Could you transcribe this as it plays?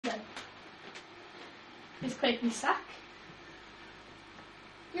It's quite my sack.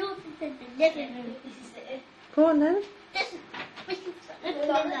 Yours is in the living room. This is it. Go on then. This is the living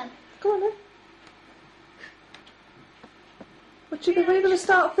room. Go on then. Where are you going to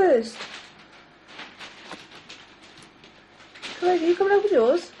start first? Craig, are you coming over with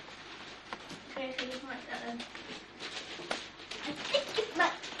yours? Okay, so it's like that then. I think it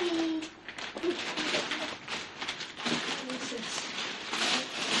might be... This is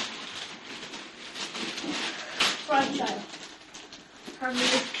fragile.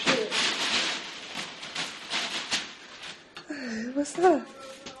 Family cute. What's that?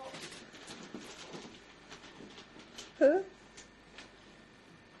 Huh?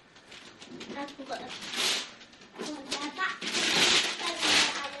 I forgot.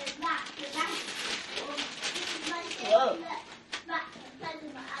 Whoa.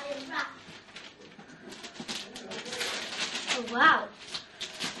 Oh wow.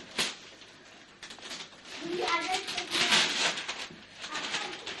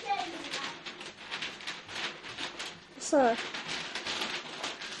 What's that?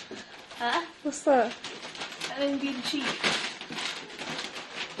 Huh? What's that? An Indian cheek.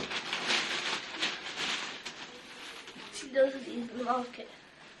 She knows these in the market.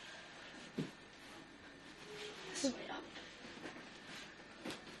 This way up.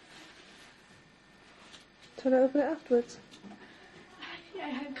 Do you want to open it afterwards? Yeah,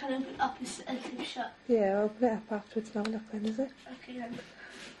 I can open it up and keep shut. Yeah, I'll open it up afterwards and have a look then, is it? Okay then.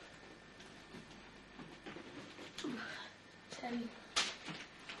 10.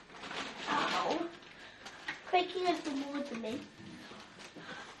 Ow. Quaking over more than me.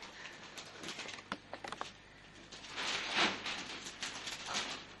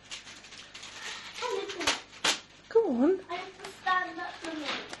 Go on. I have to stand up for me.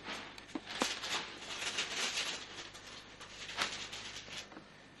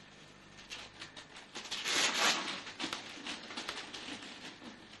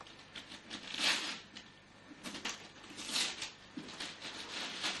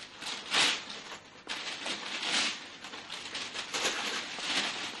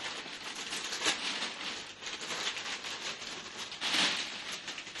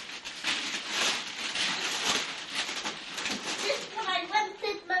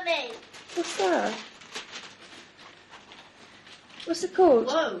 What's that? What's it called?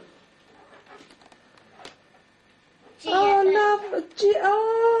 Whoa. Oh, love.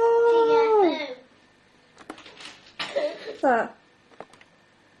 Oh! What's that?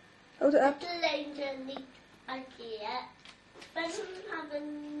 Hold it up. Little angel neat idea. When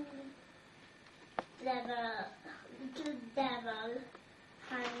having little devil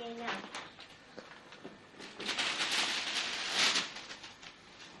hanging out.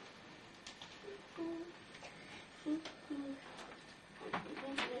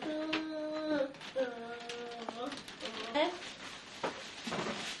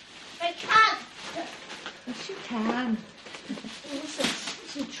 I can't. Yes, you can. What's this?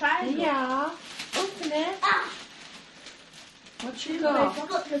 It's a triangle. Yeah. Open it. Ah, What you I've got?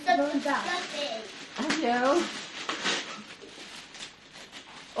 got something. Hello.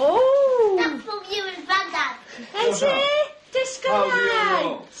 Oh! That's from you and Granddad. Is it? Disco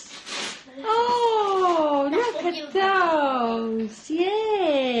lights. Oh, That's look what you at those.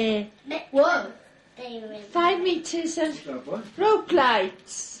 Yeah. Whoa. They were in. 5 meters of What? rope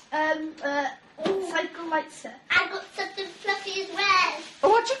lights. Cycle light set. I got something fluffy as well. Oh,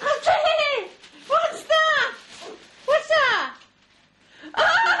 what you got there? What's that? What's that? Oh!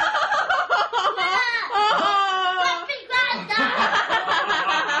 Fluffy Granddad.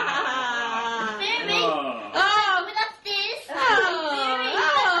 Mary, Oh! with upstairs.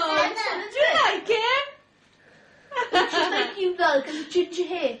 Do you like him? Just make you know, because of ginger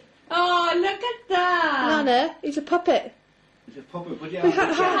hair. Oh, look at that. Nana, he's a puppet. It's a puppet. Put your Put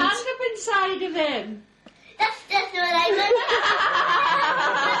hand your up. hand up inside of him. That's just what I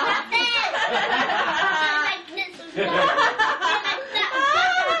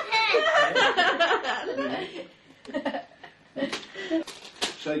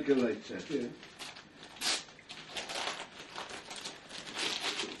Cycle light set, yeah.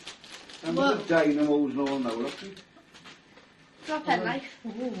 And Whoa. with the dynamos and all now, look. Got a pen knife. Oh,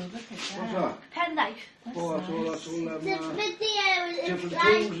 look at What's that? Pen knife. Oh, that's all, The video is different like,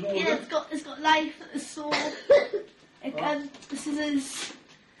 tools and all Yeah, that. it's got life, a saw, a gun, the scissors,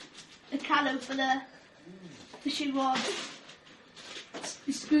 a can opener, fishing rod,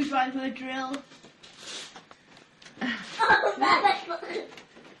 a screwdriver, a drill.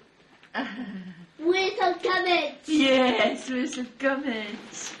 where's some comments? Yes, with some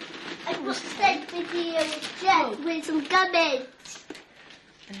comments. I got sent video with Jeff with some comments.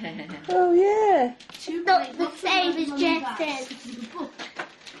 Oh, yeah. two No, like, the lots of same love as on Jeff that. said. It's a good book.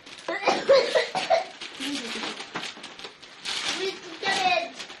 Where's the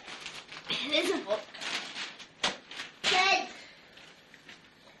cabbage? It is a book. Craig.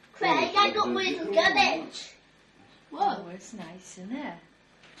 Craig, I got where's the cabbage? Whoa. Oh, it's nice, isn't it?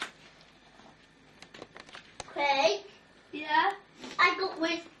 Craig, Yeah. I got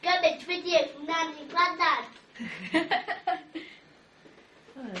where's the cabbage video from Nanny and Granddad.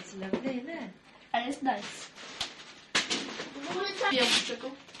 Oh, it's lovely, isn't it? And it's nice. You wanna try? Be able to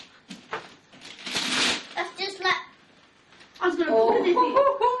juggle. That's just like I was gonna put it in here.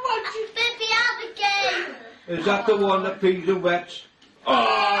 Baby Abigail. Is that the one that pees and wets?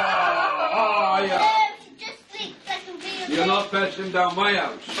 Oh, yeah. She just sleeps like a real You're baby. not fetching down my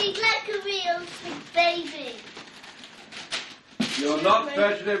house. She's like a real sweet baby. You're not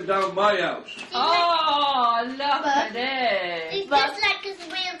fetching him down my house. Oh, look at She's it. just like a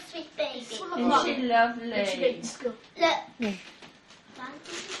real sweet baby. Isn't she And she lovely? makes school. Look.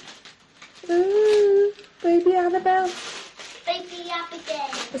 Ooh, baby Annabelle. Baby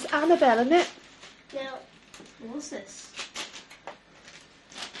Abigail. It's Annabelle, isn't it? No. What's this?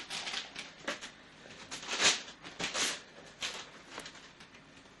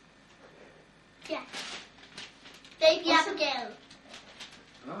 Yeah. Baby What's it? Abigail.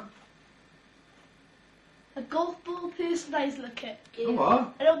 Huh? A golf ball personalised look at. Come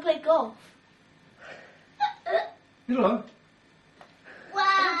on. I don't play golf. You know.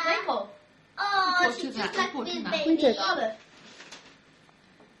 I don't play Wow. golf. Oh, Go to she's that, just like a go to real that. baby. We did. Got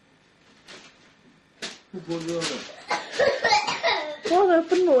Who put you on it? Well,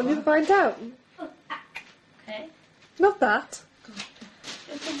 open more and you'll find out. Okay. Not that.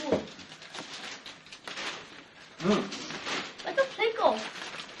 It's a wall. Huh. I don't play golf.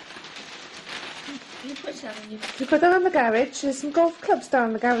 You put some in your... You put that in the garage. There's some golf clubs down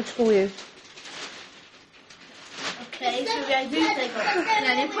in the garage for you. Okay, so I do play golf. And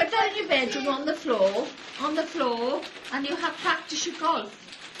then you put that in your bedroom on the floor, and you have practice your golf.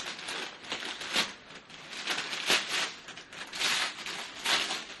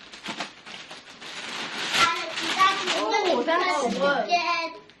 Oh, that's good. Yeah.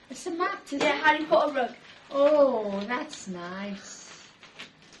 It's a mat, isn't Yeah, it? Harry Potter rug. Oh, that's nice.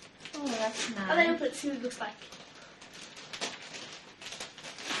 Oh, that's And then nice. let's see what it looks like.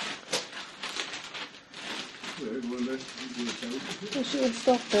 Well, let's do it out. Oh, she won't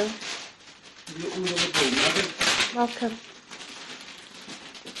stop though. Look who's on the phone, have Malcolm.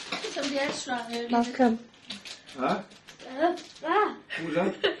 Somebody else rang earlier. Malcolm. it? Huh? Ah. Who's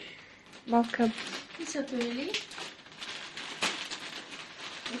that? Malcolm. It's up early.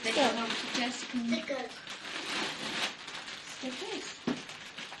 If they come out to Jessica and Stickers. stickers.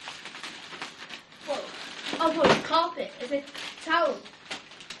 Whoa. Oh, what, it's carpet. Is it towel?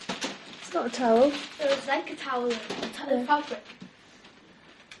 It's not a towel. It's like a towel. A fabric.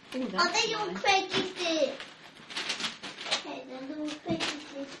 Oh, Oh, that's they your nice. Craigie's did. Okay, then little Craigie's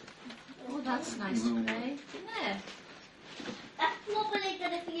did. Oh, that's nice to play, isn't it? That's probably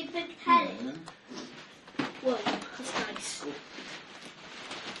gonna be a big telly. Whoa, that's nice.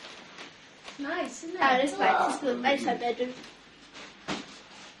 Nice, isn't it? Yeah, it's nice. It's a nice our bedroom.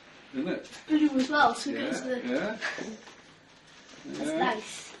 Isn't it? Blue as well, so Yeah, it's the. yeah. That's Yeah.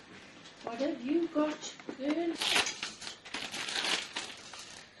 nice. What have you got, girl?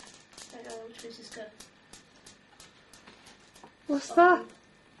 I don't know which way this go. What's that?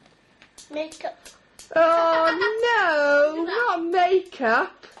 Makeup. Oh no, not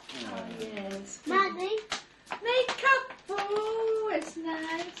makeup. Oh, yes. Nanny. Makeup. Oh, it's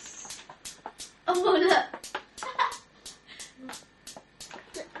nice. Oh, look.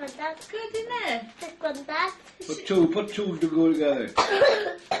 Granddad. Good, isn't it? Granddad. Put two to go together.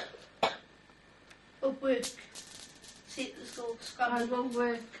 Oh, work. See, let's go I scrabble. won't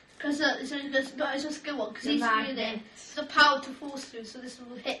work. Because it's only this, no, it's just a good one. Because The he's doing magnet. it. The power to force through, so this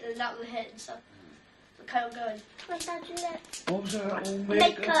will hit and that will hit and stuff. So carry on going. Granddad, you let. What was that? Oh,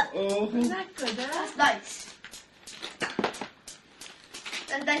 Makeup. Oh. Isn't that good, huh? That's nice.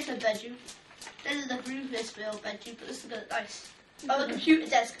 And nice our bedroom. This is the roofless built bedroom, but this is good, nice. Oh, the computer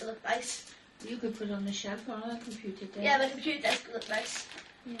desk will look nice. You could put on the shelf on a computer desk. Yeah, the computer desk will look nice.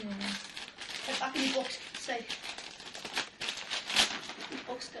 Yeah. And back in the box, say. The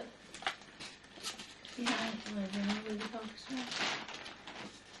box go. Behind the living room with the box.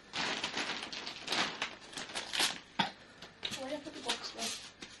 Where did I put the box away?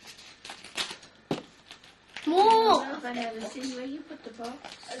 More. I've never seen where you put the box.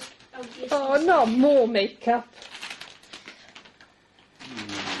 Oh, yes. Oh, not more makeup.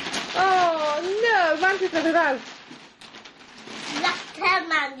 Oh no, Mandy's got it out. Last time,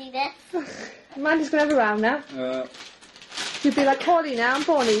 Mandy, this. Mandy's going to have a round now. You'll be like Polly now and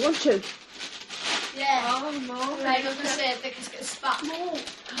Bonnie, won't you? Yeah. Oh, no. Right, I'm going to say it because it's spat. Oh,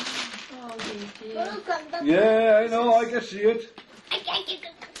 dear. Yeah, I know, I can see it.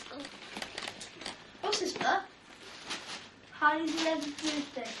 What's this, Bert? Harry's 11th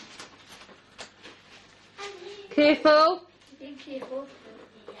birthday. Careful. Be careful.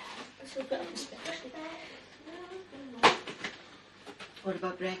 Let's look at this bit. What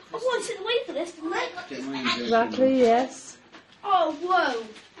about breakfast? I wanted to wait for this, didn't I? Get mine there. Exactly, yes. Oh, whoa.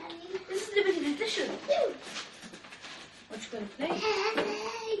 This is a limited edition. What you going to play?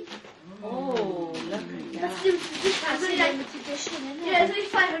 Oh, look at That's that. limited edition. That's It's a only like, limited edition, isn't it? yeah, it's only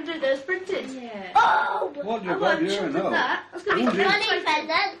 500 that was printed. Yeah. Oh! What you I got want here to now? that. That's going to Who's be a it? Funny collector's item.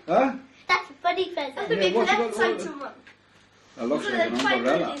 present. Huh? That's a funny That's present. going to be a Yeah, what's it got- collector's item one. It looks Look like at an the 500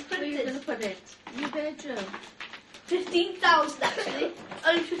 umbrella. is Where are you going to printed. put it? In your bedroom. 15,000 actually.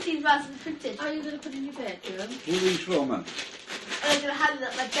 Only 15,000 printed. Are you going to put it in your bedroom? Who are these from, man? And I'm going to hand it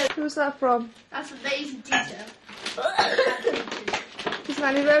up my bed. Who's that from? That's amazing detail. Is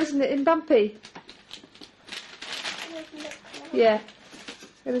Nanny Rose in Bumpy? Yeah.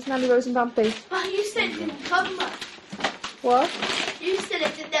 It was Nanny Rose and Bumpy. But you said it didn't come, man. What? You said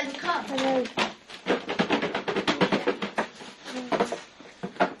it didn't ever come. I know.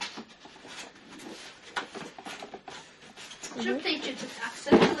 Should have played you to tax.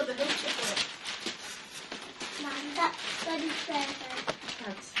 I love a hook for it. That's funny present.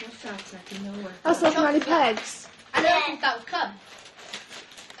 What's that? I can know it. That's not Nanny Pegs. I don't think that would come.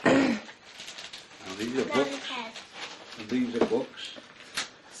 And these are Danny books. Peg. And these are books.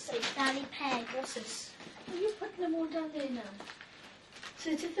 So Danny Peg. What's this? Are you putting them all down there now?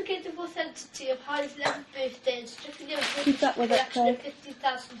 Certificate of authenticity of Harry's 11th birthday and certificate of Keep that with it, collection of Craig.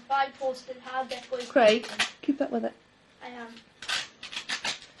 50,005 posted in hard decoys. Craig, keep up with it. I am.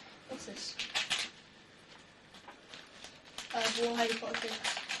 What's this? More Harry Potter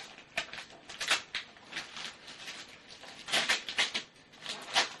things.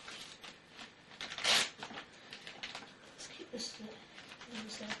 Let's keep this to the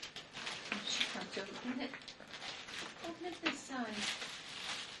She can't open it. Open it this side.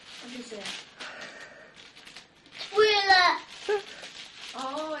 What is it? Twirler.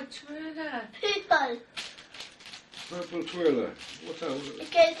 Oh, a twirler. Purple. Purple twirler. What's that?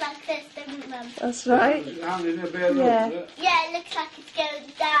 It goes like this, doesn't it, Mum? That's right. Is it hanging in a bed? Yeah. Is it? Yeah, it looks like it's going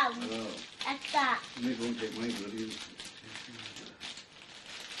down. Oh, Like that. they won't take my bloody...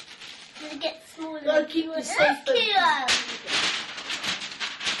 Does it get smaller? Gotta keep the safe Look open. here.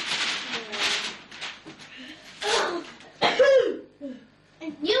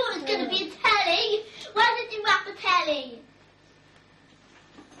 I knew it was going to be a telly. Why did you wrap a telly?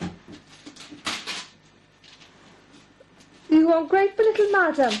 You want grateful little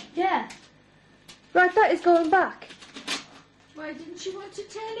madam. Yeah. Right, that is going back. Why didn't you want a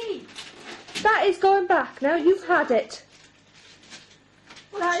telly? That is going back now. You've had it.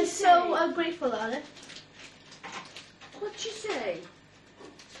 That she is so say? ungrateful, Anna. What'd you say?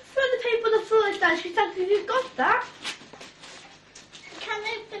 Throw the paper on the floor like that. She's like, you've got that. I can't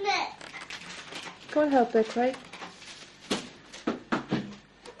open it. Go and help her, Craig.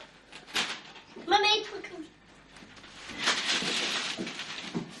 Mummy, quick.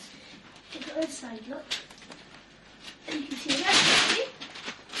 Take it inside, look. And you can see that, see?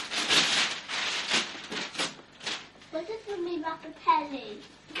 Why does Mummy wrap a telly?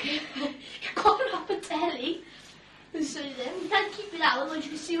 You can't have a telly. So then, you can't keep it out, otherwise you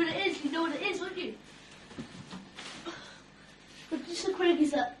can see what it is. You know what it is, won't you? But just so Craig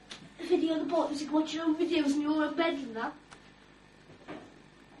is a video on the bottom, so you can watch your own videos in your own bedroom now.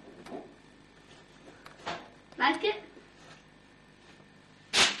 Like it?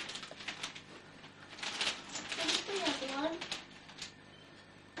 Where's my other one?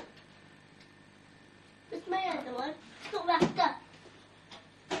 Where's my other one? It's not wrapped up.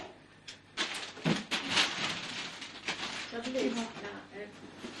 Trouble is, didn't want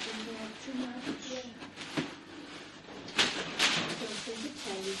too much. Don't think the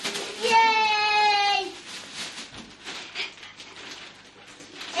telly's Yay!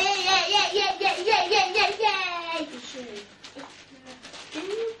 Yay! for sure.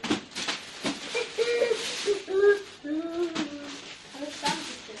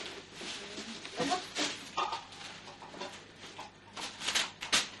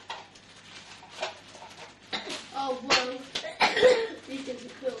 Oh, whoa. These things are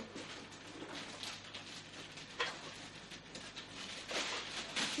cool.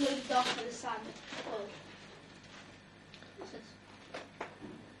 Look dark on the sand. Oh. What's this?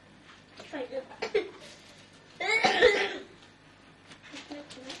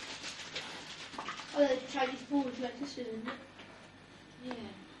 for the Chinese food like this, isn't it? Yeah.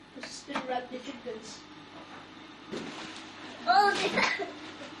 Just spin around the fingers. Oh,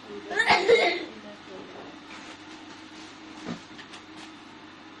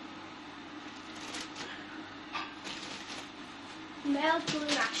 Mel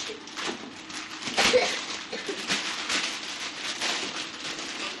doing action.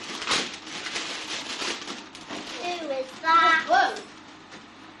 who is that? Whoa!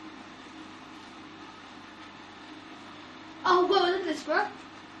 Oh, whoa, look at this, bro.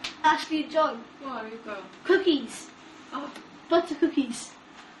 Ashley and John. There you go. Cookies. Oh. Butter cookies.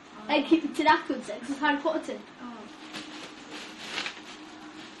 I keep it tin afterwards then, because it's Harry Potter tin. Oh.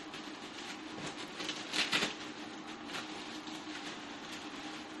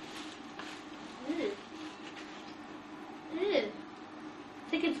 Ew. Ew. I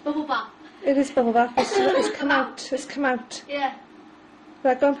think it's bubble bath. It is bubble bath. It's come out. It's come out. Yeah.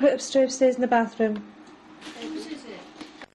 Right, go and put it upstairs in the bathroom.